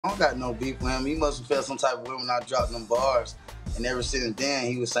I don't got no beef with him. He must have felt some type of way when I dropped them bars. And ever since then,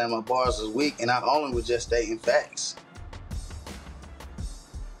 he was saying my bars was weak, and I only was just stating facts.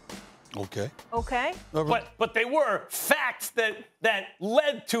 Okay. Okay. But they were facts that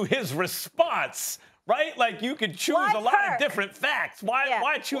led to his response, right? Like you could choose a lot of different facts.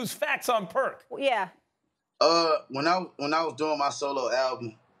 Why choose facts on Perk? Yeah. When I was doing my solo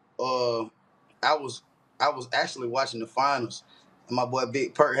album, I was actually watching the finals. And my boy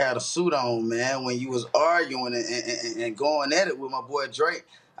Big Perk had a suit on, man, when you was arguing and going at it with my boy Drake.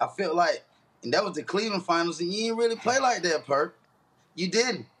 I felt like, and that was the Cleveland finals, and you didn't really play like that, Perk. You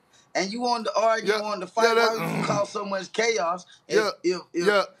didn't. And you wanted to argue, you wanted to fight, why would you cause so much chaos if you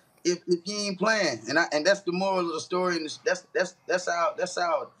ain't playing? And that's the moral of the story, and that's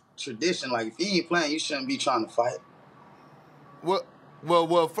our tradition. Like, if you ain't playing, you shouldn't be trying to fight.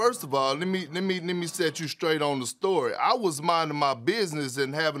 Well, first of all, let me set you straight on the story. I was minding my business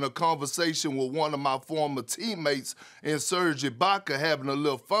and having a conversation with one of my former teammates in Serge Ibaka, having a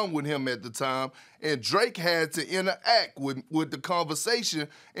little fun with him at the time, and Drake had to interact with the conversation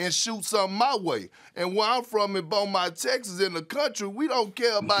and shoot something my way. And where I'm from in Beaumont, Texas, in the country, we don't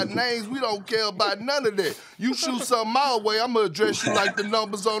care about names. We don't care about none of that. You shoot something my way, I'm going to address you like the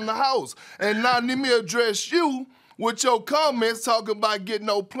numbers on the house. And now let me address you with your comments talking about getting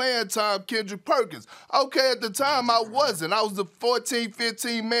no playing time, Kendrick Perkins. Okay, at the time, I wasn't. I was the 14,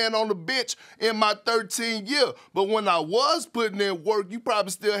 15 man on the bench in my 13th year. But when I was putting in work, you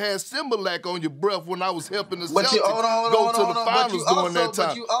probably still had Similac on your breath when I was helping the Celtics go to the finals during that time.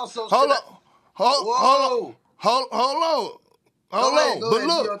 But you also hold on. But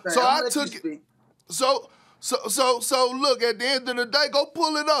look, so I took it. So look, at the end of the day, go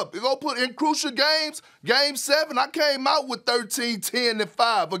pull it up. Go put in crucial games. Game 7, I came out with 13, 10, and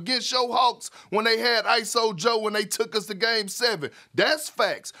 5 against your Hawks when they had ISO Joe when they took us to Game 7. That's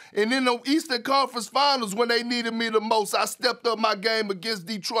facts. And in the Eastern Conference Finals, when they needed me the most, I stepped up my game against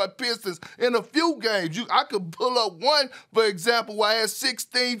Detroit Pistons in a few games. I could pull up one, for example, where I had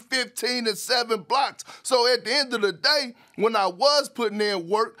 16, 15, and 7 blocks. So at the end of the day, when I was putting in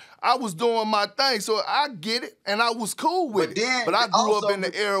work, I was doing my thing. So I get it, and I was cool with it. But I grew up in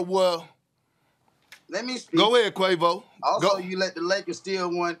the era where... Let me speak. Go ahead, Quavo. Also, you let the Lakers steal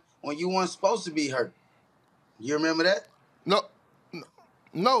one when you weren't supposed to be hurt. You remember that?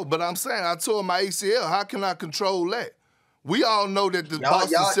 No, but I'm saying I tore my ACL. How can I control that? We all know that the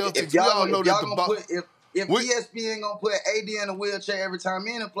Boston Celtics, we all know that the Boston... If ESPN gonna put AD in a wheelchair every time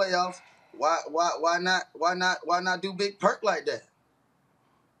in the playoffs, why not do Big Perk like that?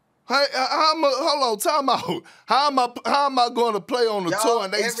 Hey, hold on, time out. How am I going to play on the tour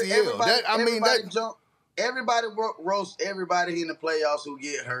and ACL? Everybody roast everybody in the playoffs who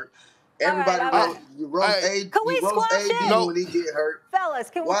get hurt. Everybody roast AD when he get hurt. Fellas,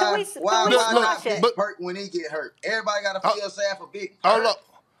 can we squash it? Big Perk when he get hurt? Everybody got to feel sad for Big Perk.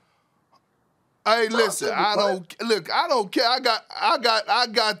 Hey, listen, I don't care. I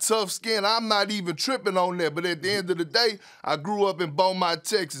got tough skin. I'm not even tripping on that. But at the end of the day, I grew up in Beaumont,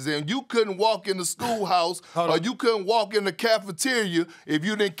 Texas, and you couldn't walk in the schoolhouse or you couldn't walk in the cafeteria if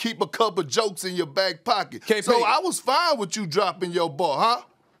you didn't keep a couple jokes in your back pocket. KP, so I was fine with you dropping your ball, huh?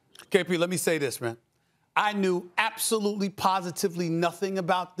 KP, let me say this, man. I knew absolutely, positively nothing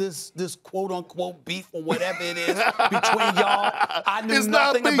about this quote-unquote beef or whatever it is between y'all. I knew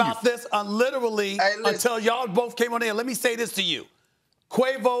nothing about this literally until y'all both came on air. Let me say this to you.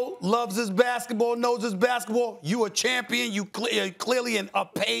 Quavo loves his basketball, knows his basketball. You a champion. You clearly a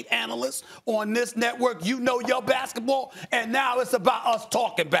paid analyst on this network. You know your basketball, and now it's about us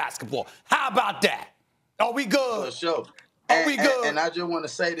talking basketball. How about that? Are we good? For sure. We good? And I just want to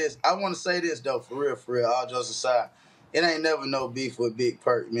say this. I want to say this, though, for real, all jokes aside. It ain't never no beef with Big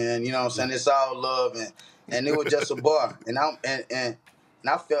Perk, man. You know what I'm saying? It's all love, and it was just a bar. And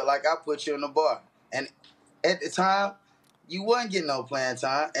I felt like I put you in the bar. And at the time, you wasn't getting no playing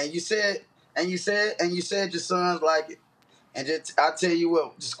time. And you said your sons like it. And I tell you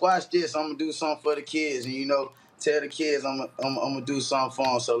what, just squash this. I'm gonna do something for the kids, and tell the kids I'm gonna do something for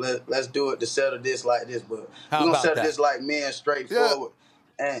them. So let's do it to settle this like this. But we're gonna settle this like men, straightforward.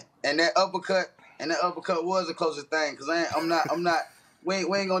 Yeah. And that uppercut was the closest thing, because we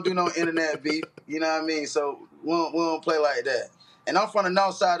ain't gonna do no internet beef. You know what I mean? So we don't play like that. And I'm from the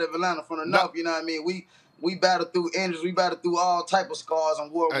north side of Atlanta, from the north. You know what I mean? We battle through injuries, we battle through all type of scars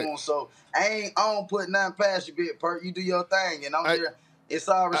and war wounds. So I don't put nothing past you, Big Perk. You do your thing, and I'm there. It's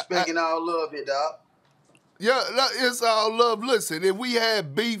all respect and all love, it dog. Yeah, it's all love. Listen, if we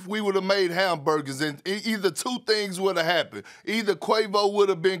had beef, we would have made hamburgers, and either two things would have happened. Either Quavo would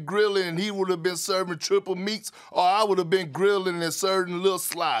have been grilling and he would have been serving triple meats, or I would have been grilling and serving little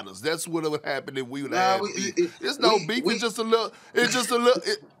sliders. That's what would have happened if we would have had beef. It's no beef. It's just a little.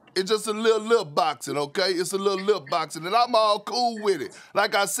 It's just a little boxing, okay? It's a little lip boxing, and I'm all cool with it.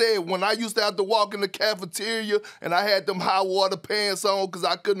 Like I said, when I used to have to walk in the cafeteria and I had them high water pants on because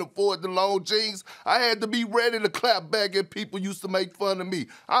I couldn't afford the long jeans, I had to be ready to clap back at people used to make fun of me.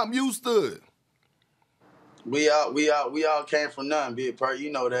 I'm used to it. We all came from nothing, Big Perk.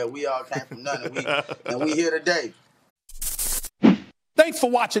 You know that. We all came from nothing, and we here today. Thanks for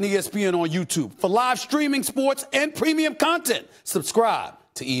watching ESPN on YouTube. For live streaming, sports, and premium content, subscribe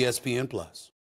to ESPN+.